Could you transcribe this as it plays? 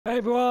Hey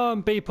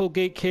everyone,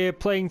 TheBpoolGeek here,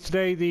 playing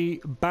today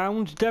the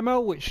Bound demo,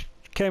 which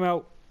came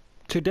out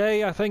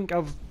today, I think,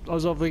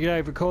 as of the day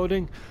of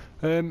recording.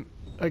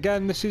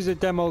 Again, this is a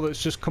demo that's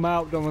just come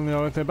out, don't really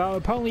know anything about it.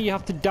 Apparently you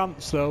have to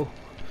dance though.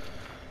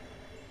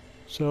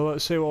 So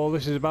let's see what all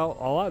this is about.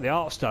 I like the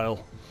art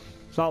style.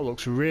 That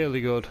looks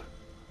really good.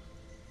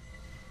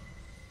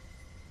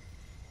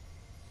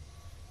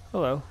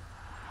 Hello.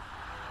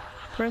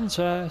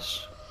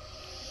 Princess.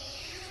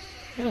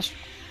 Yes.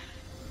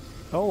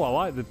 Oh, I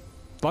like the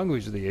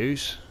language they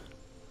use.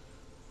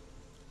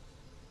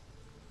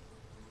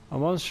 A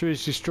monster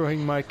is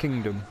destroying my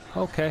kingdom.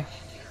 Okay.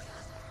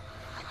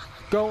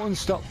 Go and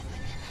stop.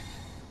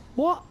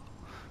 What?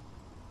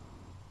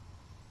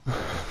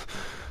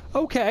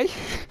 Okay.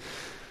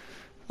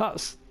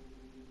 That's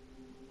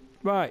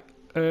right.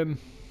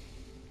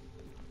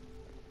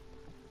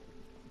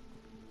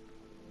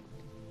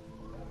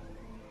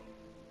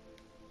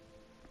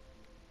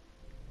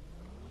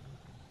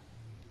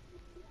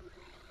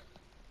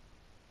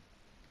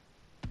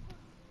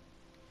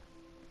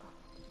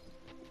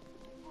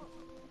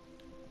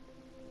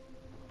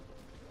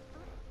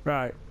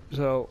 Right.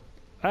 So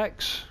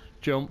X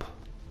jump.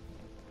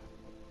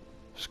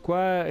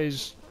 Square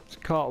is the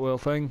cartwheel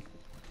thing.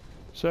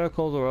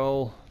 Circle the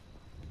roll.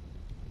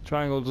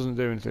 Triangle doesn't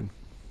do anything.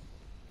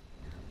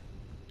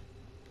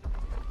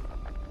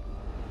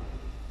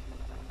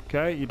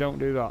 Okay, you don't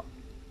do that.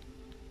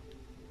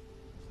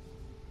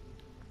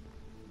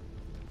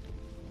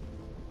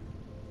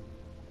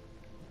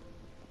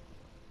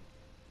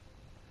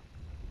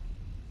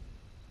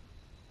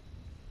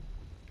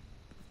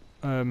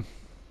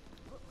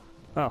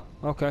 Oh,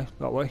 okay,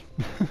 that way.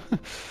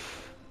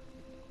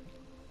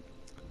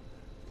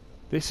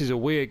 This is a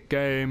weird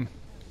game.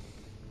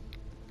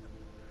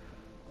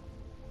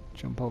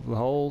 Jump over the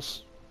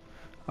holes.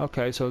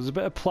 Okay, so there's a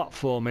bit of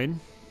platforming.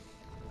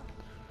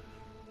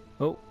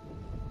 Oh.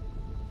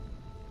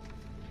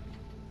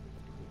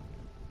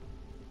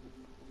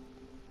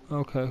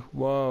 Okay,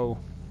 whoa.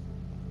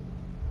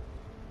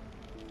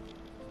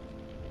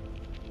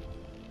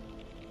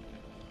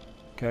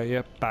 Okay,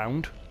 yeah,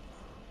 bound.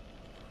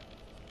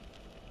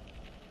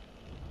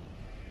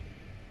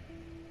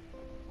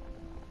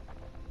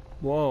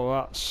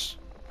 Whoa,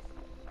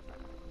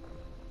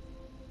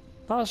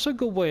 that's a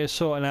good way of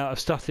sorting out a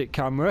static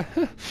camera.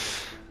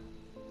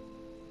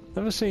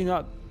 Never seen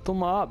that done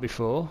like that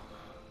before.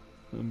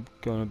 I'm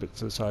going a bit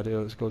to the side here,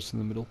 let's go to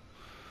the middle.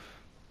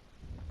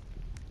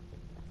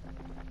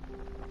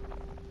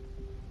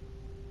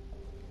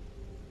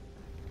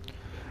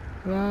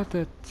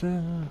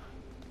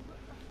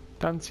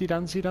 Dancy,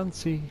 dancy,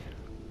 dancy.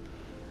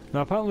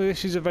 Now apparently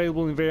this is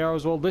available in VR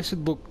as well. This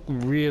would look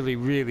really,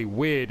 really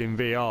weird in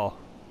VR.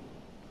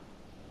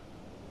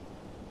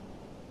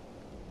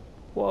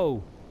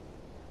 Whoa.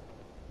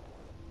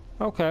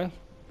 Okay.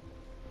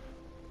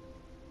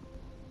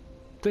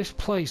 This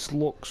place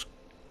looks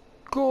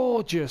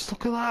gorgeous.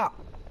 Look at that.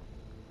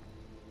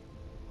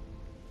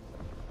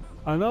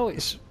 I know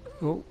it's...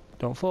 Oh,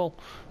 don't fall.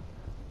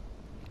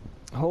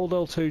 Hold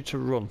L2 to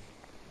run.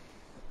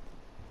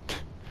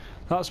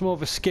 That's more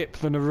of a skip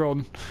than a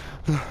run.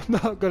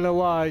 Not gonna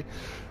lie.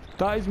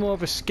 That is more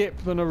of a skip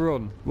than a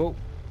run. Whoa.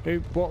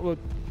 What the...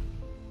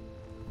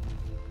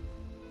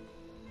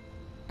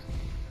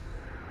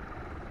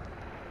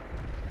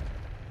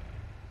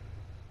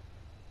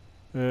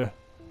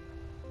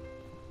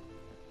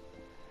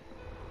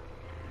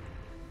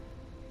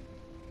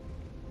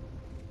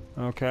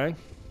 Okay.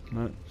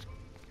 Right.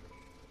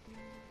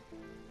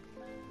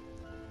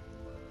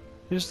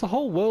 Is the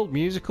whole world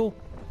musical?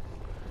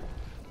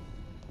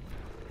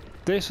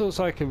 This looks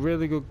like a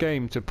really good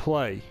game to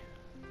play.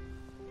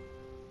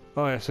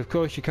 Oh yes, of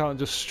course you can't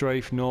just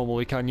strafe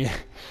normally, can you?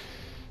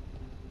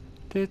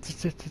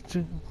 This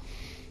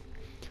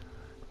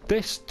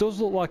does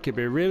look like it'd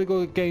be a really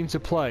good game to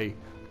play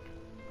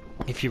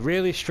if you're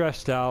really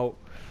stressed out,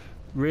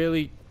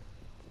 really...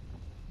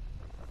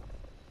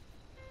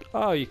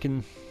 Oh, you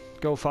can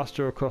go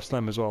faster across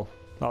them as well.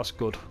 That's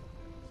good.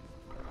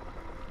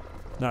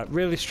 Now,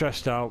 really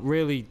stressed out,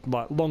 really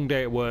like long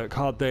day at work,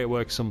 hard day at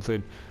work or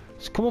something.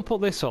 Just come and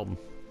put this on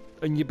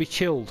and you'll be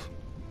chilled.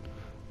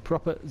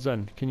 Proper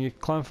zen. Can you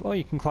climb? Oh,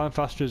 you can climb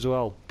faster as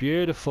well.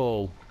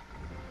 Beautiful.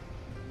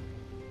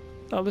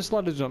 Oh, this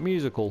ladder's not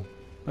musical.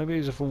 Maybe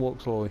it's if I walk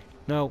slowly.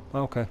 No,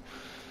 okay.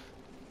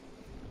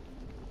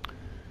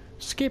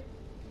 Skip,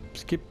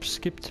 skip,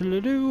 skip to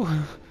the do.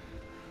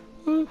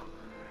 Woo.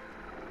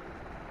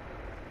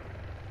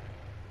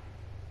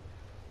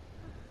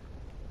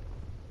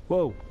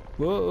 Whoa,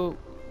 whoa.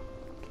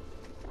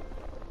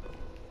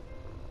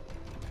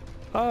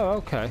 Oh,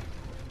 okay.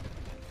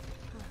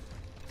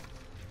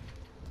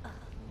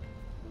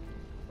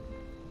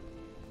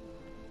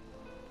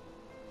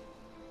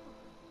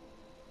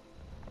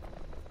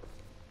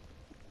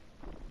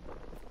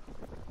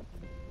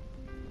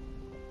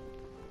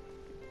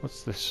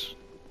 What's this?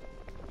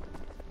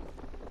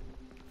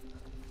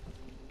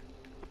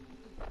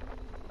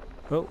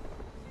 Oh,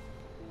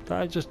 did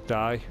I just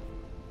die?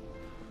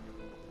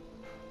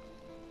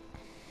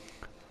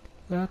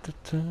 Da, da,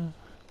 da.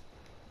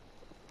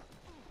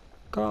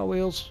 Car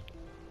wheels.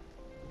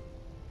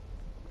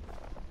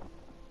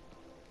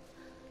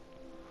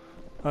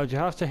 Oh, do you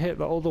have to hit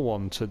the other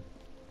one to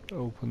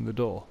open the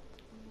door?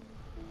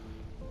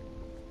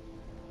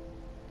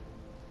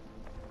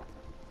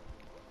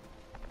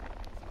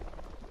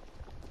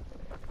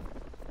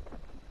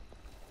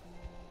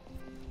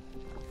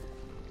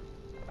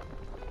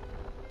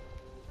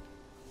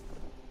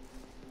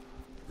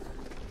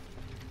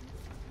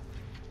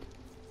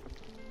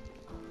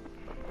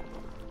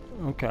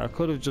 Okay, I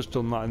could have just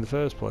done that in the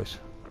first place.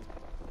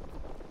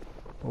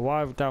 Well,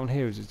 why down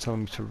here is it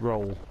telling me to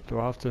roll? Do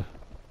I have to...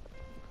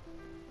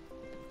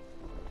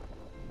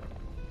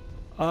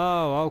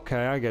 Oh,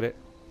 okay, I get it.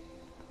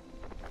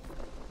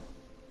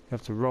 You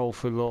have to roll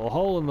through the little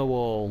hole in the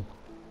wall.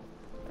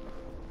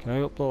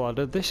 Okay, up the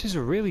ladder. This is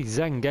a really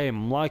zen game,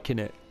 I'm liking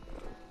it.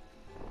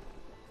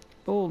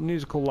 Oh,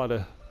 musical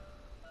ladder.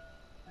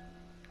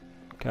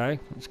 Okay,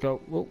 let's go.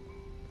 Whoa.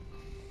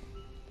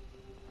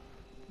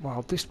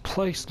 Wow, this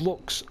place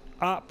looks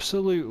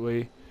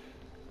absolutely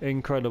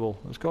incredible.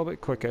 Let's go a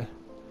bit quicker.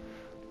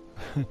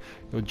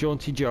 Your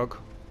jaunty jog.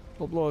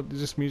 Upload,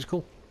 is this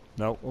musical?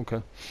 No,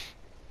 okay.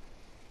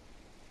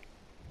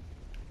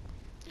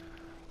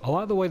 I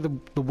like the way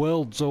the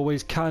world's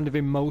always kind of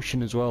in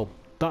motion as well.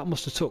 That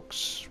must have took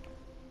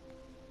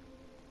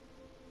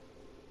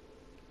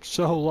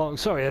so long.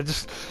 Sorry,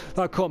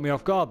 that caught me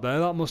off guard there.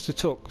 That must have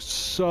took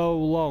so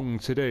long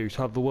to do,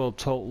 to have the world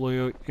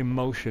totally in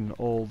motion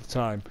all the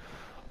time.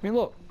 I mean,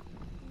 look,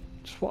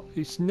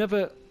 it's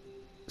never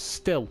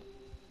still.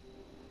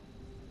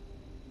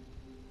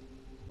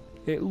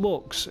 It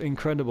looks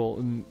incredible,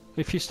 and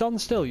if you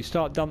stand still, you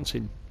start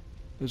dancing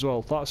as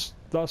well.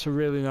 That's a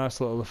really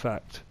nice little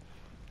effect.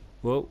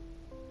 Whoa.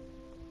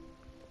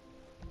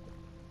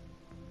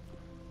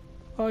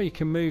 Oh, you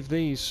can move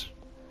these.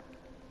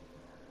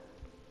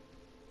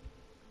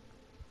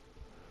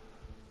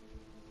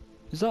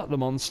 Is that the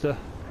monster?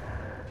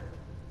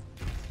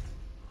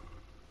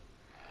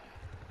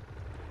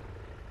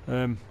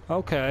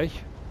 Okay.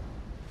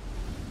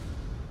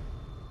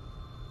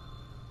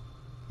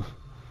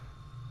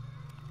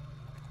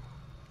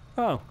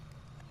 Oh.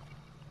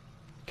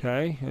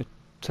 Okay, a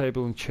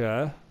table and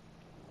chair.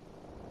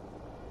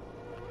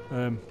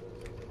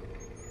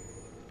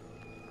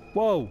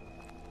 Whoa!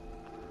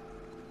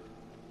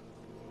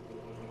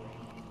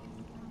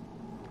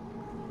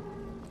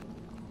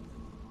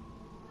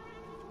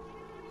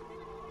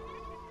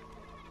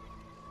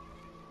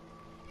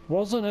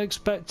 Wasn't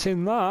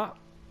expecting that.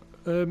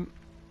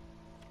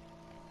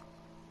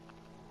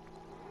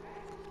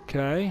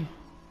 Okay.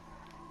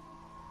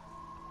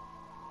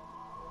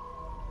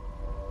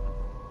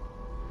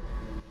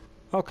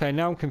 Okay,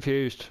 now I'm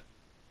confused.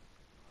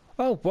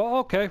 Oh, well,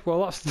 okay.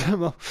 Well, that's the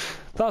demo.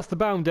 That's the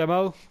Bound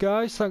demo,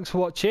 guys. Thanks for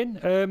watching.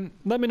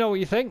 Let me know what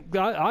you think.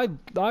 I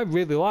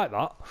really like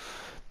that.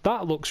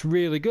 That looks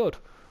really good.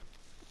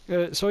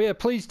 So yeah,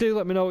 please do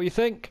let me know what you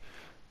think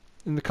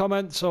in the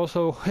comments.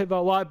 Also, hit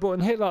that like button,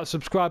 hit that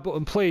subscribe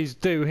button. Please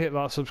do hit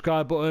that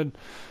subscribe button,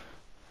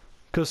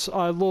 because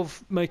I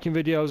love making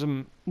videos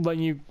and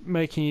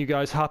making you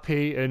guys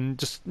happy and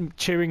just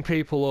cheering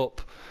people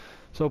up.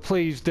 So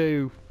please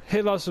do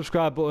hit that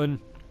subscribe button.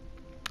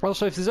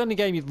 Also, if there's any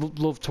game you'd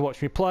love to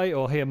watch me play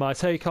or hear my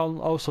take on,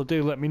 also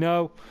do let me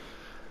know.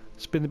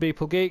 It's been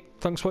TheBpoolGeek.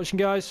 Thanks for watching,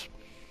 guys.